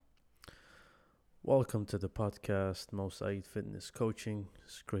Welcome to the podcast, Mo Saeed Fitness Coaching.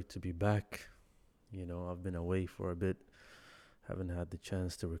 It's great to be back. I've been away for a bit, haven't had the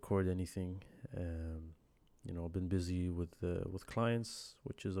chance to record anything. I've been busy with clients,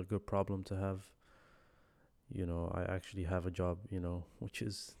 which is a good problem to have. I actually have a job, which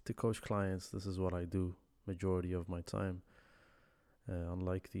is to coach clients. This is what I do majority of my time.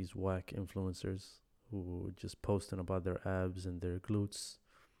 Unlike these whack influencers who are just posting about their abs and their glutes,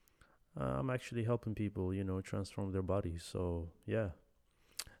 I'm actually helping people, transform their bodies. So yeah.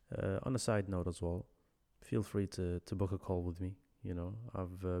 On a side note as well, feel free to book a call with me.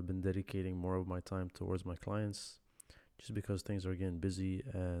 I've been dedicating more of my time towards my clients just because things are getting busy,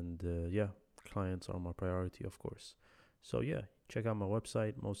 and yeah, clients are my priority, of course. So yeah, check out my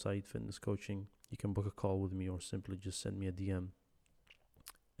website, Mo Saeed Fitness Coaching. You can book a call with me or simply just send me a DM,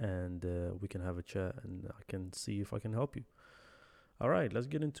 and we can have a chat, and I can see if I can help you. All right, let's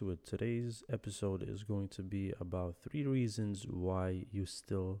get into it. Today's episode is going to be about 3 reasons why you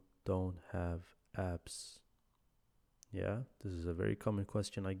still don't have abs. Yeah, this is a very common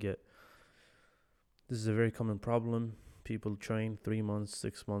question I get. This is a very common problem. People train 3 months,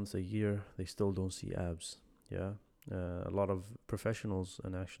 6 months, a year, they still don't see abs. Yeah, a lot of professionals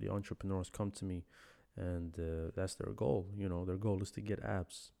and actually entrepreneurs come to me, and that's their goal. Their goal is to get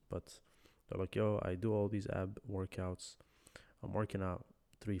abs, but they're like, yo, I do all these ab workouts. I'm working out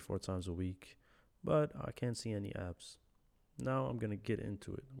 3, 4 times a week, but I can't see any abs. Now I'm going to get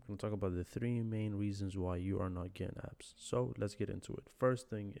into it. I'm going to talk about the 3 main reasons why you are not getting abs. So let's get into it. First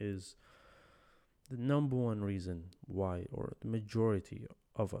thing is the number one reason why, or the majority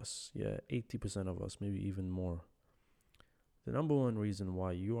of us, yeah, 80% of us, maybe even more. The number one reason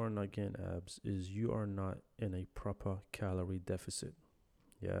why you are not getting abs is you are not in a proper calorie deficit.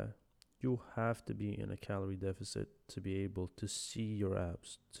 Yeah. You have to be in a calorie deficit to be able to see your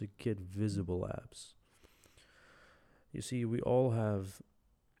abs, to get visible abs. You see, we all have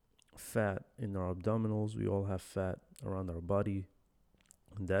fat in our abdominals, we all have fat around our body.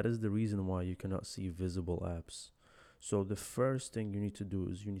 And that is the reason why you cannot see visible abs. So, the first thing you need to do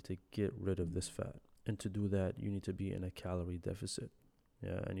is you need to get rid of this fat. And to do that, you need to be in a calorie deficit.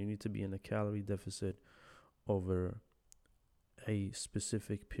 Yeah, and you need to be in a calorie deficit over a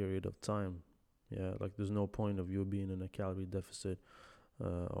specific period of time. Yeah, like there's no point of you being in a calorie deficit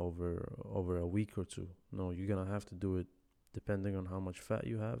over a week or two. No, you're gonna have to do it depending on how much fat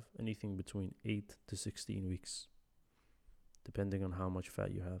you have. Anything between 8 to 16 weeks, depending on how much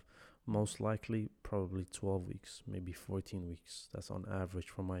fat you have. Most likely, probably 12 weeks, maybe 14 weeks. That's on average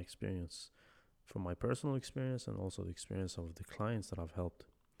from my experience, from my personal experience, and also the experience of the clients that I've helped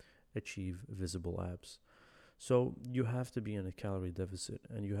achieve visible abs. So you have to be in a calorie deficit,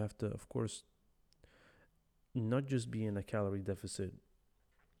 and you have to, of course, not just be in a calorie deficit,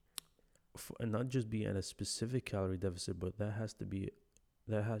 and not just be in a specific calorie deficit, but that has to be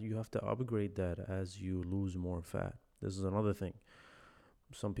you have to upgrade that as you lose more fat. This is another thing.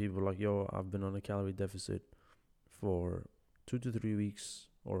 Some people are like, yo, I've been on a calorie deficit for 2 to 3 weeks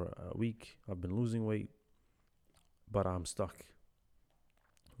or a week. I've been losing weight, but I'm stuck,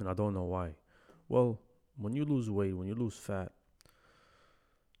 and I don't know why. Well, when you lose weight, when you lose fat,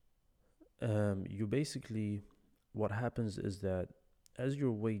 you basically, what happens is that as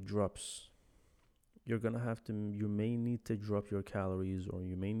your weight drops, you may need to drop your calories, or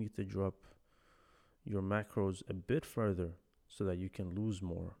you may need to drop your macros a bit further so that you can lose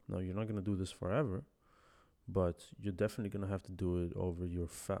more. Now, you're not going to do this forever, but you're definitely going to have to do it over your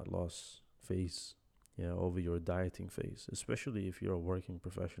fat loss phase, yeah, over your dieting phase, especially if you're a working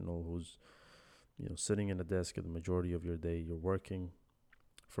professional who's, sitting in a desk at the majority of your day. You're working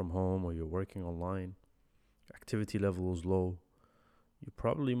from home or you're working online, activity level is low. You're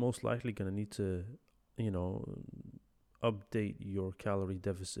probably most likely going to need to, you know, update your calorie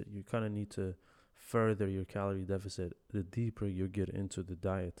deficit. You kind of need to further your calorie deficit. The deeper you get into the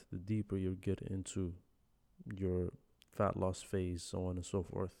diet, the deeper you get into your fat loss phase, so on and so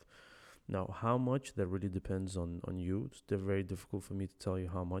forth. Now, how much, that really depends on you. It's very difficult for me to tell you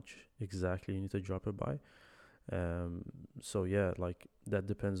how much exactly you need to drop it by. Um, so yeah, like that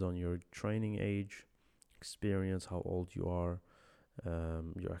depends on your training age, experience, how old you are,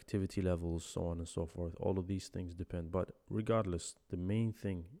 your activity levels, so on and so forth. All of these things depend. But regardless, the main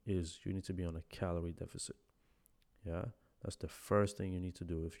thing is you need to be on a calorie deficit. Yeah, that's the first thing you need to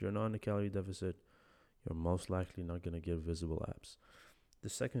do. If you're not in a calorie deficit, you're most likely not going to get visible abs. The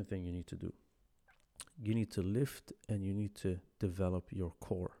second thing you need to do, you need to lift and you need to develop your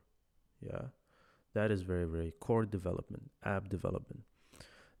core. Yeah, that is very, very core development, ab development.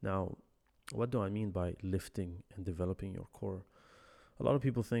 Now, what do I mean by lifting and developing your core? A lot of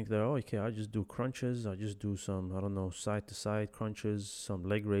people think that, oh, okay, I just do crunches, I just do some, I don't know, side to side crunches, some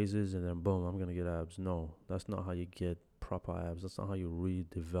leg raises, and then boom, I'm gonna get abs. No, that's not how you get proper abs. That's not how you really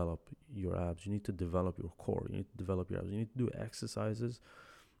develop your abs. You need to develop your core. You need to develop your abs. You need to do exercises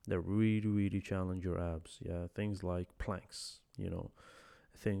that really, really challenge your abs. Yeah, things like planks,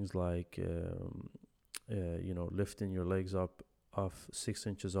 things like, lifting your legs up off 6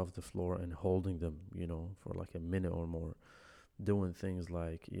 inches off the floor and holding them, for like a minute or more. Doing things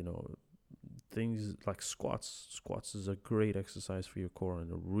like, things like squats. Squats is a great exercise for your core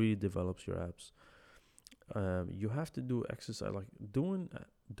and it really develops your abs. You have to do exercise like doing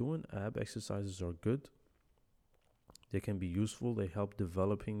ab exercises are good. They can be useful. They do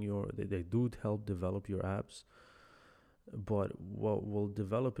help develop your abs. But what will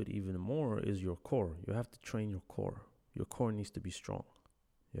develop it even more is your core. You have to train your core. Your core needs to be strong.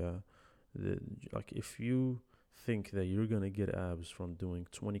 Yeah. the, like if you think that you're gonna get abs from doing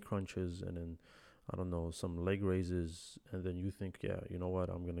 20 crunches and then, I don't know, some leg raises, and then you think, yeah, you know what,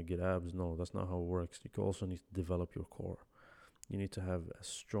 I'm gonna get abs. No, that's not how it works. You also need to develop your core. You need to have a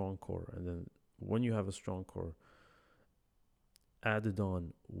strong core, and then when you have a strong core, added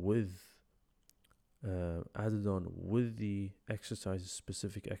on with the exercises,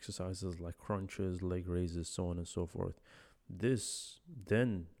 specific exercises like crunches, leg raises, so on and so forth. This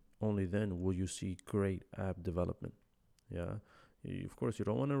then, only then will you see great ab development. Yeah. Of course, you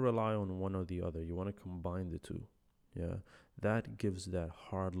don't want to rely on one or the other. You want to combine the two. Yeah. That gives that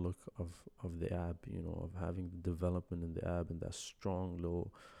hard look of the ab, of having the development in the ab and that strong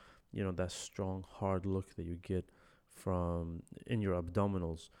little, that strong hard look that you get from in your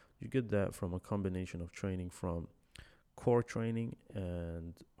abdominals. You get that from a combination of training from core training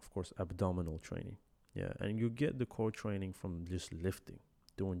and, of course, abdominal training. Yeah. And you get the core training from just lifting,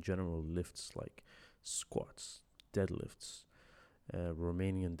 doing general lifts like squats, deadlifts,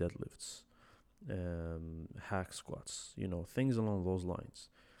 Romanian deadlifts, hack squats, things along those lines.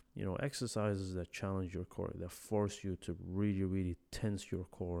 Exercises that challenge your core, that force you to really, really tense your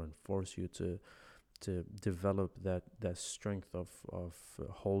core and force you to develop that strength of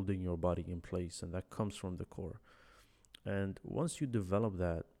holding your body in place, and that comes from the core. And once you develop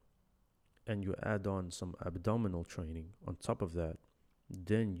that and you add on some abdominal training on top of that,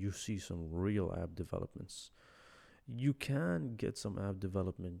 then you see some real ab developments. You can get some ab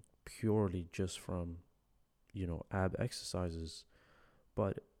development purely just from, ab exercises,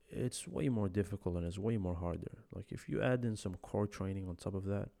 but it's way more difficult and it's way more harder. Like if you add in some core training on top of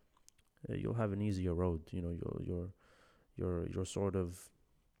that, you'll have an easier road. You're sort of,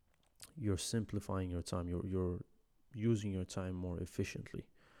 you're simplifying your time. You're using your time more efficiently.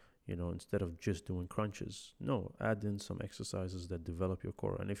 Instead of just doing crunches. No, add in some exercises that develop your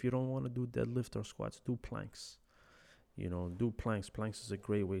core. And if you don't want to do deadlift or squats, do planks. Do planks. Planks is a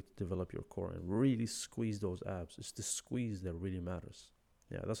great way to develop your core and really squeeze those abs. It's the squeeze that really matters.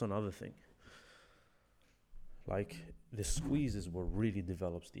 Yeah, that's another thing. Like the squeeze is what really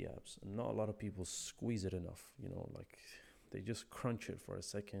develops the abs. And not a lot of people squeeze it enough. Like they just crunch it for a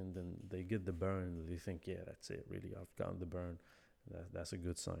second and they get the burn. And they think, yeah, that's it. Really, I've gotten the burn. That's a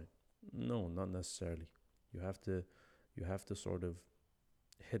good sign. No, not necessarily. You have to sort of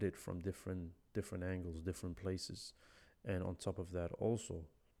hit it from different angles, different places, and on top of that, also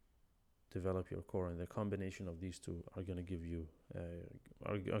develop your core. And the combination of these two are gonna give you,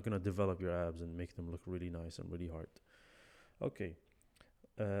 are gonna develop your abs and make them look really nice and really hard. Okay.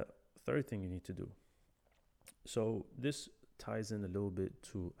 Third thing you need to do. So this ties in a little bit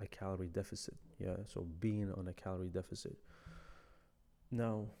to a calorie deficit. Yeah. So being on a calorie deficit.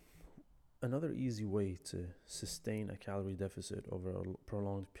 Now, another easy way to sustain a calorie deficit over a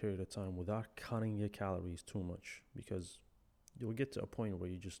prolonged period of time without cutting your calories too much, because you'll get to a point where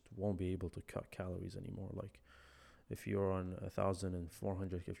you just won't be able to cut calories anymore. Like if you're on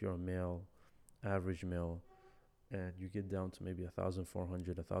 1,400, if you're a male, average male, and you get down to maybe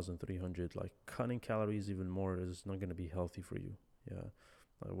 1,400, 1,300, like cutting calories even more is not going to be healthy for you. Yeah.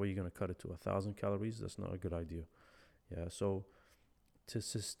 Where you're going to cut it to 1,000 calories, that's not a good idea. Yeah. So to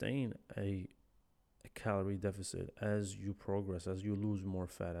sustain a calorie deficit as you progress, as you lose more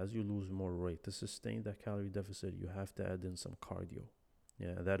fat, as you lose more weight, to sustain that calorie deficit, you have to add in some cardio.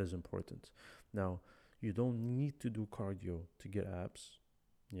 Yeah, that is important. Now, you don't need to do cardio to get abs.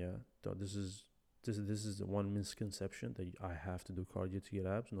 Yeah, this is the one misconception that I have to do cardio to get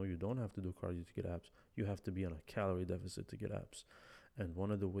abs. No, you don't have to do cardio to get abs. You have to be on a calorie deficit to get abs. And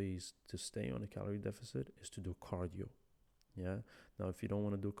one of the ways to stay on a calorie deficit is to do cardio. Yeah. Now, if you don't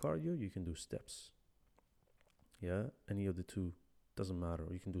want to do cardio, you can do steps. Yeah. Any of the two doesn't matter.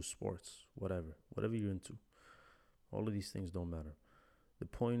 You can do sports, whatever you're into. All of these things don't matter. The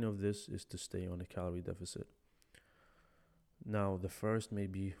point of this is to stay on a calorie deficit. Now, the first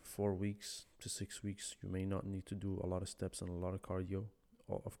maybe 4 weeks to 6 weeks, you may not need to do a lot of steps and a lot of cardio.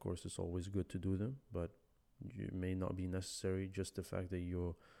 Of course, it's always good to do them, but it may not be necessary. Just the fact that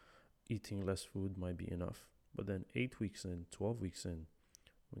you're eating less food might be enough. But then 8 weeks in, 12 weeks in,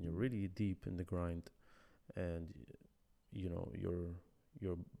 when you're really deep in the grind, and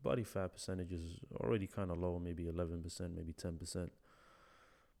your body fat percentage is already kind of low, maybe 11%, maybe 10%.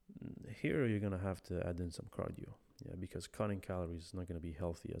 Here you're gonna have to add in some cardio, yeah, because cutting calories is not gonna be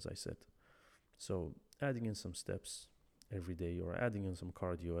healthy, as I said. So adding in some steps every day or adding in some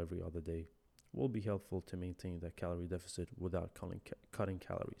cardio every other day will be helpful to maintain that calorie deficit without cutting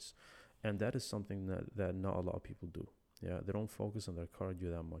calories. And that is something that not a lot of people do. Yeah, they don't focus on their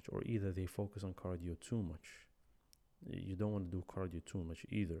cardio that much, or either they focus on cardio too much. You don't want to do cardio too much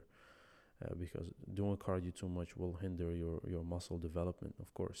either, because doing cardio too much will hinder your muscle development,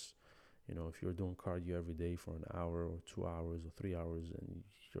 of course. If you're doing cardio every day for an hour or 2 hours or 3 hours and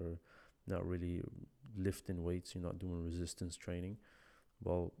you're not really lifting weights, you're not doing resistance training,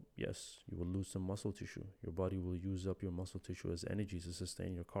 well, yes, you will lose some muscle tissue. Your body will use up your muscle tissue as energy to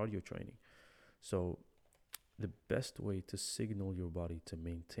sustain your cardio training. So the best way to signal your body to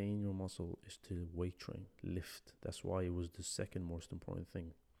maintain your muscle is to weight train, lift. That's why it was the second most important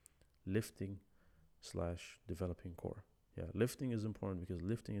thing. Lifting / developing core. Yeah, lifting is important because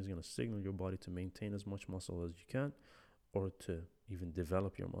lifting is going to signal your body to maintain as much muscle as you can, or to even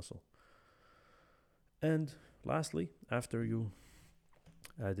develop your muscle. And lastly, after you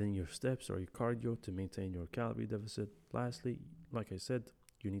add in your steps or your cardio to maintain your calorie deficit, lastly, like I said,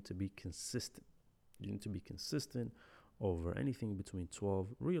 you need to be consistent. You need to be consistent over anything between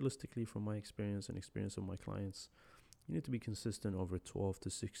 12, realistically from my experience and experience of my clients, you need to be consistent over 12 to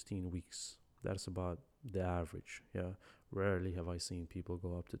 16 weeks. That's about the average. Yeah. Rarely have I seen people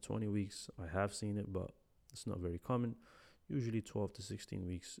go up to 20 weeks. I have seen it, but it's not very common. Usually 12 to 16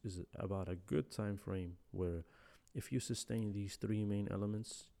 weeks is about a good time frame where if you sustain these three main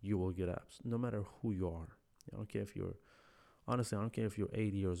elements, you will get abs, no matter who you are. I don't care if you're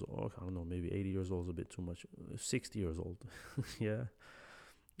 80 years old. I don't know, maybe 80 years old is a bit too much. 60 years old. Yeah.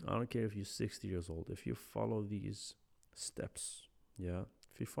 I don't care if you're 60 years old. If you follow these steps, yeah,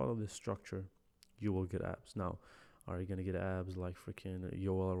 if you follow this structure, you will get abs. Now, are you going to get abs like freaking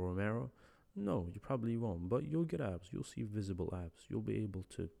Yoel Romero? No, you probably won't, but you'll get abs. You'll see visible abs. You'll be able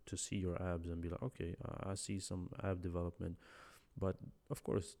to see your abs and be like, okay, I see some ab development. But of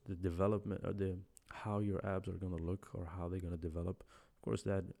course, the development, how your abs are going to look or how they're going to develop, of course,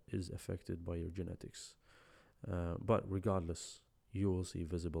 that is affected by your genetics. But regardless, you will see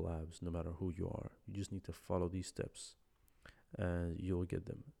visible abs no matter who you are. You just need to follow these steps and you'll get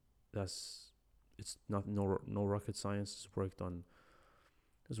them. It's not no rocket science. It's worked on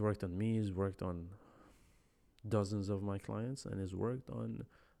me, it's worked on dozens of my clients, and it's worked on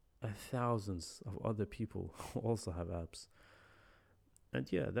thousands of other people who also have abs.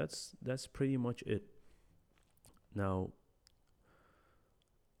 And yeah, that's pretty much it. Now,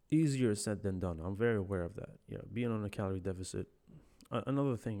 easier said than done. I'm very aware of that. Yeah, being on a calorie deficit.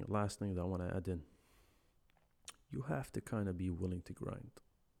 Another thing, last thing that I want to add in. You have to kind of be willing to grind.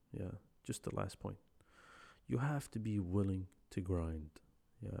 Yeah, just the last point. You have to be willing to grind.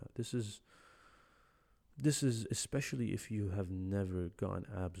 Yeah, this is especially if you have never gotten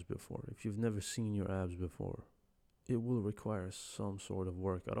abs before. If you've never seen your abs before, it will require some sort of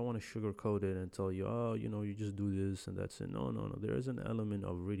work. I don't want to sugarcoat it and tell you, oh, you just do this and that's it. No. There is an element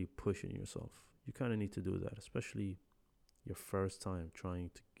of really pushing yourself. You kind of need to do that, especially your first time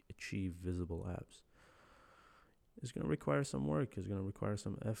trying to achieve visible abs. It's going to require some work. It's going to require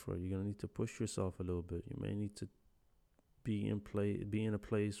some effort. You're going to need to push yourself a little bit. You may need to be in a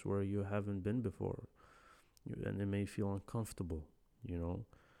place where you haven't been before, and it may feel uncomfortable,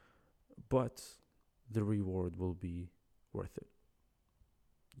 but the reward will be worth it.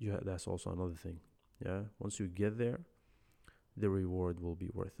 Yeah, that's also another thing. Yeah, once you get there, the reward will be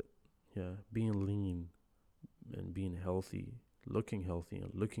worth it. Yeah, being lean and being healthy, looking healthy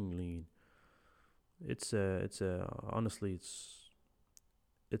and looking lean. Honestly,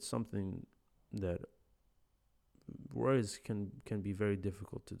 it's something that words can be very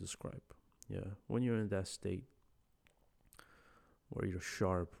difficult to describe. Yeah, when you're in that state where you're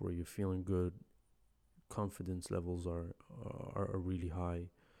sharp, where you're feeling good, confidence levels are really high.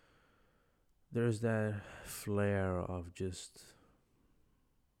 There's that flare of just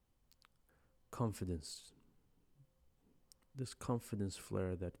confidence. This confidence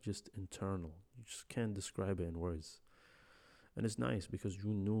flare that just internal. You just can't describe it in words. And it's nice because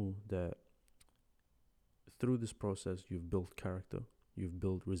you knew that through this process you've built character. you've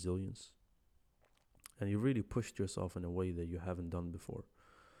built resilience, and you really pushed yourself in a way that you haven't done before.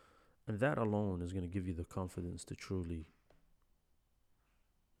 And that alone is going to give you the confidence to truly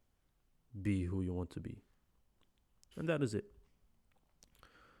be who you want to be. And that is it.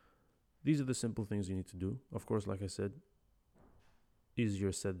 These are the simple things you need to do. Of course, like I said,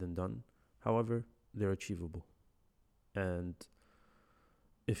 easier said than done. However, they're achievable. And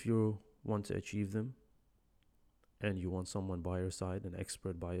if you want to achieve them and you want someone by your side, an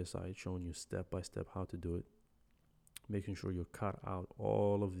expert by your side, showing you step by step how to do it, making sure you cut out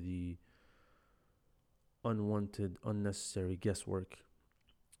all of the unwanted, unnecessary guesswork,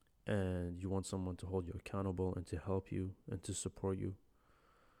 and you want someone to hold you accountable and to help you and to support you,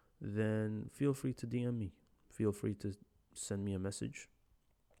 then feel free to DM me. Feel free to send me a message.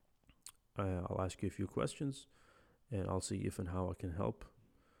 I'll ask you a few questions and I'll see if and how I can help.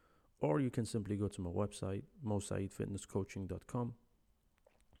 Or you can simply go to my website, mosaidfitnesscoaching.com.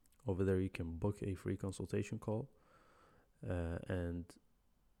 Over there, you can book a free consultation call. And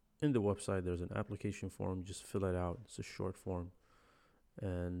in the website, there's an application form. Just fill it out. It's a short form.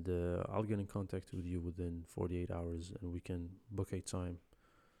 And I'll get in contact with you within 48 hours and we can book a time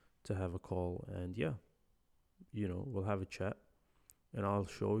to have a call. And yeah, we'll have a chat and I'll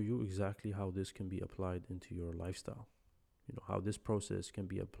show you exactly how this can be applied into your lifestyle. How this process can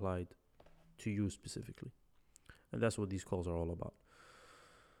be applied to you specifically. And that's what these calls are all about.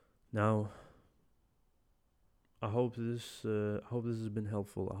 Now, I hope this has been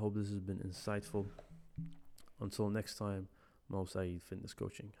helpful. I hope this has been insightful. Until next time, Mo Saeed Fitness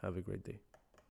Coaching. Have a great day.